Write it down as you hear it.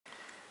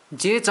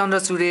जे चन्द्र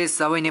सूर्य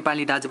सबै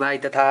नेपाली दाजुभाइ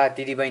तथा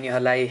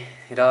दिदीबहिनीहरूलाई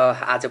र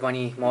आज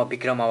पनि म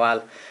विक्रम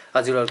अवाल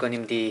हजुरहरूको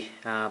निम्ति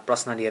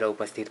प्रश्न लिएर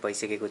उपस्थित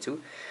भइसकेको छु।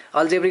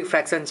 अल्जेब्रिक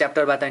फ्र्याक्सन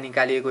च्याप्टरबाट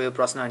निकालिएको यो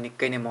प्रश्न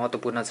निकै नै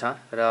महत्त्वपूर्ण छ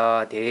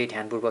र धेरै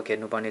ध्यानपूर्वक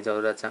हेर्नुपर्ने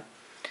जरुरत छ।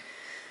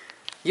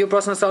 यो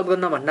प्रश्न सल्भ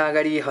गर्नभन्दा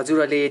अगाडि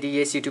हजुरहरूले यदि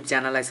यस युट्युब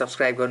च्यानललाई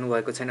सब्स्क्राइब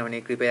गर्नुभएको छैन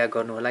भने कृपया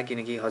गर्नुहोला,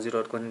 किनकि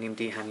हजुरहरूको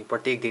निम्ति हामी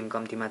प्रत्येक दिन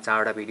कम्तीमा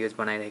 4वटा भिडियोज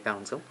बनाइरहेका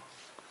हुन्छौँ।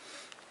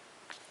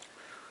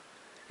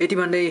 यति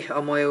भन्दै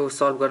म यो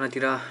सल्भ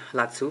गर्नतिर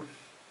लाग्छु।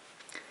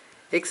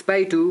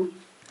 x/2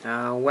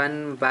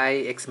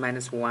 1/x -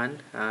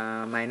 1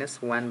 minus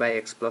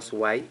 1/x plus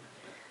y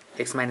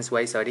x minus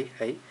y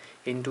है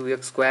into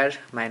x square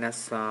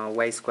minus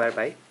y square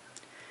by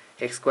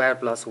x square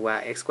plus y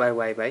x square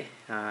y by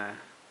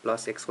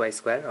plus xy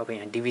square। अब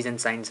यहाँ डिभिजन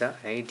साइन छ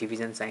है,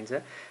 डिभिजन साइन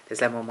छ,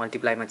 त्यसलाई म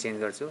मल्टिप्लाईमा change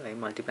गर्छु है।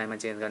 मल्टिप्लाईमा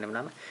चेन्ज गर्ने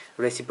बेलामा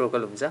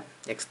रेसिप्रोकल हुन्छ,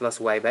 x plus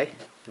y by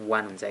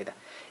 1 हुन्छ है त।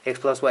 x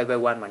plus y by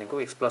 1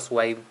 भनेको x plus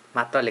y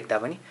मात्र लेख्दा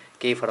पनि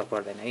केही फरक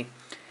पर्दैन है।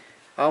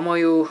 अब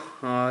म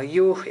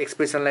यो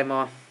एक्सप्रेसनलाई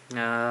म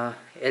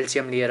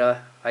एलसीएम लिएर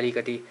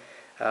अलिकति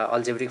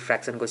अल्जेब्रिक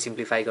फ्र्याक्सनको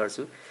सिम्प्लिफाई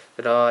गर्छु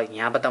र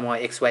यहाँबाट म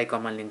xy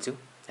कमन लिन्छु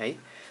है।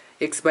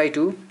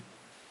 x/2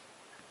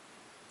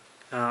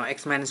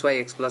 x minus y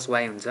x plus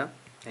y हुन्छ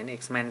हैन,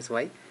 x minus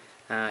y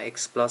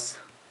x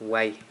plus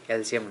y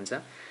LCM हुन्छ।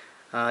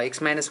 x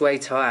minus y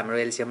छ हाम्रो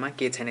एलसीएममा,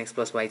 के छैन x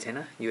plus y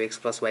छैन। यो x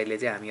plus y ले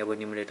चाहिँ हामी अब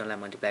न्युमरेटरलाई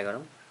मल्टिप्लाई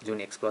गरौँ,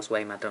 जुन x plus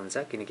y मात्र हुन्छ,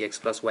 किनकि x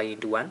plus y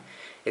into 1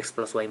 x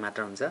plus y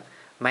मात्र हुन्छ।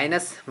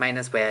 माइनस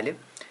माइनस भइहाल्यो,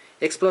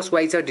 x plus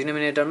y छ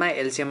डिनोमिनेटरमा,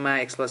 एलसीएममा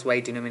x plus y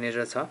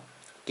डिनोमिनेटर छ,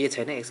 के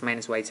छैन x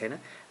minus y छैन,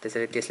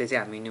 त्यसैले त्यसले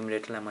चाहिँ हामी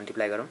न्युमरेटरलाई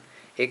मल्टिप्लाई गरौँ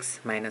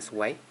x minus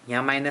y।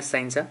 यहाँ माइनस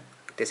साइन छ,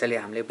 त्यसैले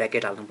हामीले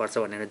ब्र्याकेट हाल्नुपर्छ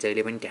भनेर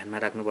जहिले पनि ध्यानमा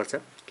राख्नुपर्छ,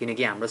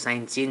 किनकि हाम्रो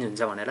साइन चेन्ज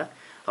हुन्छ भनेर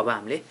अब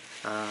हामीले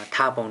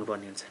थाहा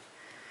पाउनुपर्ने हुन्छ।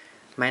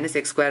 Minus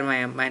x square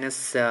minus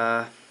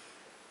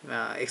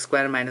x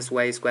square minus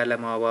y स्क्वायरलाई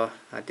म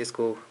अब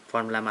त्यसको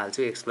फर्मुलामा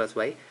हाल्छु, x plus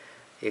y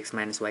x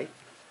minus y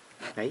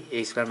है,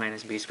 a square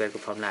minus b स्क्वायरको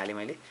formula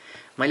हालेँ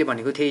मैले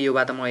भनेको थिएँ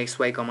योबाट म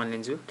xy कमन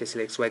लिन्छु,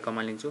 त्यसैले xy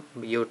कमन लिन्छु।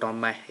 यो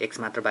टर्ममा x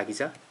मात्र बाँकी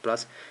छ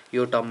प्लस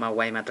यो टर्ममा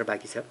y मात्र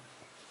बाँकी छ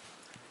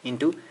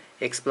इन्टु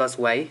x प्लस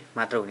y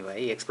मात्र हुने भयो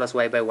है। x plus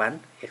y by 1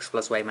 x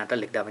plus y मात्र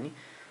लेख्दा पनि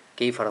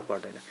केही फरक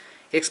पर्दैन।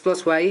 x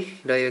प्लस y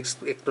र x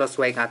प्लस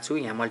y काट्छु,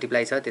 यहाँ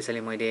मल्टिप्लाई छ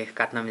त्यसैले मैले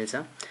काट्न मिल्छ।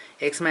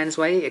 x minus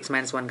y x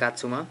minus 1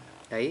 काट्छु म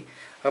है।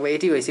 अब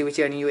यति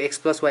भइसकेपछि अनि यो x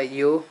प्लस y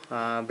यो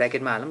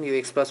ब्र्याकेटमा हालौँ, यो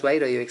x प्लस y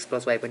र यो x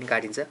प्लस y पनि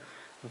काटिन्छ।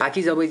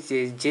 बाँकी जब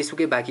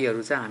जेसुकै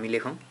बाँकीहरू छ हामी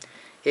लेखौँ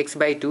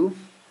x/2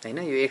 हैन,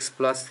 यो x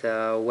plus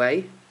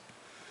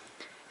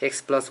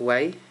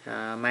y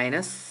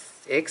minus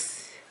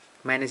x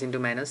minus into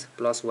minus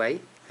plus y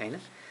हैन,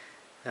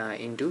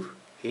 इन्टु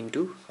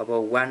अब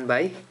 1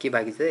 बाई के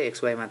बाँकी छ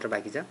xy मात्र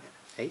बाँकी छ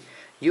है।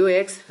 यो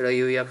x र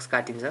यो x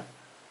काटिन्छ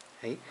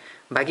है,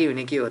 बाँकी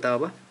हुने के हो त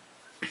अब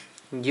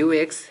यो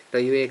x र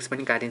यो x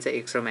पनि काटिन्छ,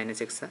 x र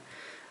माइनस x छ,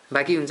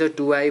 बाँकी हुन्छ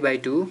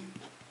 2y/2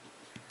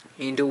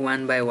 into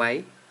 1 by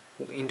y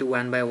into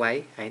 1 by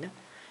y हैन,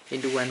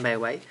 इन्टु 1 बाई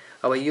y।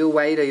 अब यो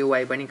y र यो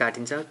y पनि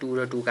काटिन्छ, 2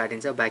 र 2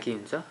 काटिन्छ, बाँकी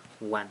हुन्छ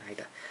 1 है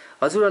त।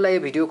 हजुरहरूलाई यो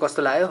भिडियो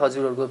कस्तो लाग्यो?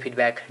 हजुरहरूको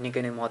फिडब्याक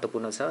निकै नै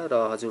महत्त्वपूर्ण छ र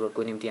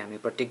हजुरहरूको निम्ति हामी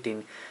प्रत्येक दिन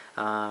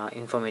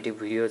इन्फर्मेटिभ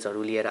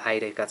भिडियोजहरू लिएर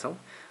आइरहेका छौँ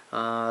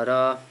र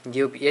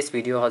यस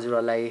भिडियो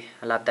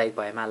हजुरहरूलाई लाभदायक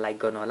भएमा लाइक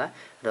गर्नुहोला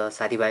र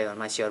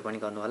साथीभाइहरूमा सेयर पनि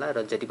गर्नुहोला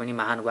र जति पनि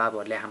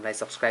महानुभावहरूले हामीलाई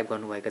सब्स्क्राइब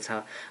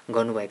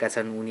गर्नुभएका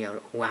छन्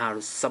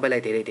उहाँहरू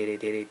सबैलाई धेरै धेरै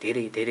धेरै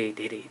धेरै धेरै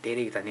धेरै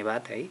धेरै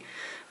धन्यवाद है।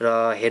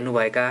 र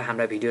हेर्नुभएका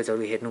हाम्रा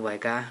भिडियोजहरू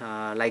हेर्नुभएका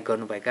लाइक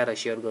गर्नुभएका र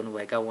सेयर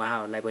गर्नुभएका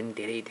उहाँहरूलाई पनि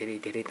धेरै धेरै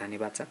धेरै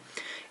धन्यवाद छ।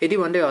 यति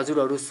भन्दै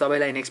हजुरहरू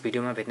सबैलाई नेक्स्ट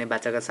भिडियोमा भेट्ने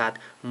बाचाका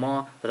साथ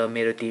म र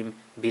मेरो टिम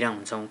बिराम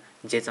हुन्छौँ।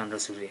 जय चन्द्र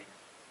सूर्य।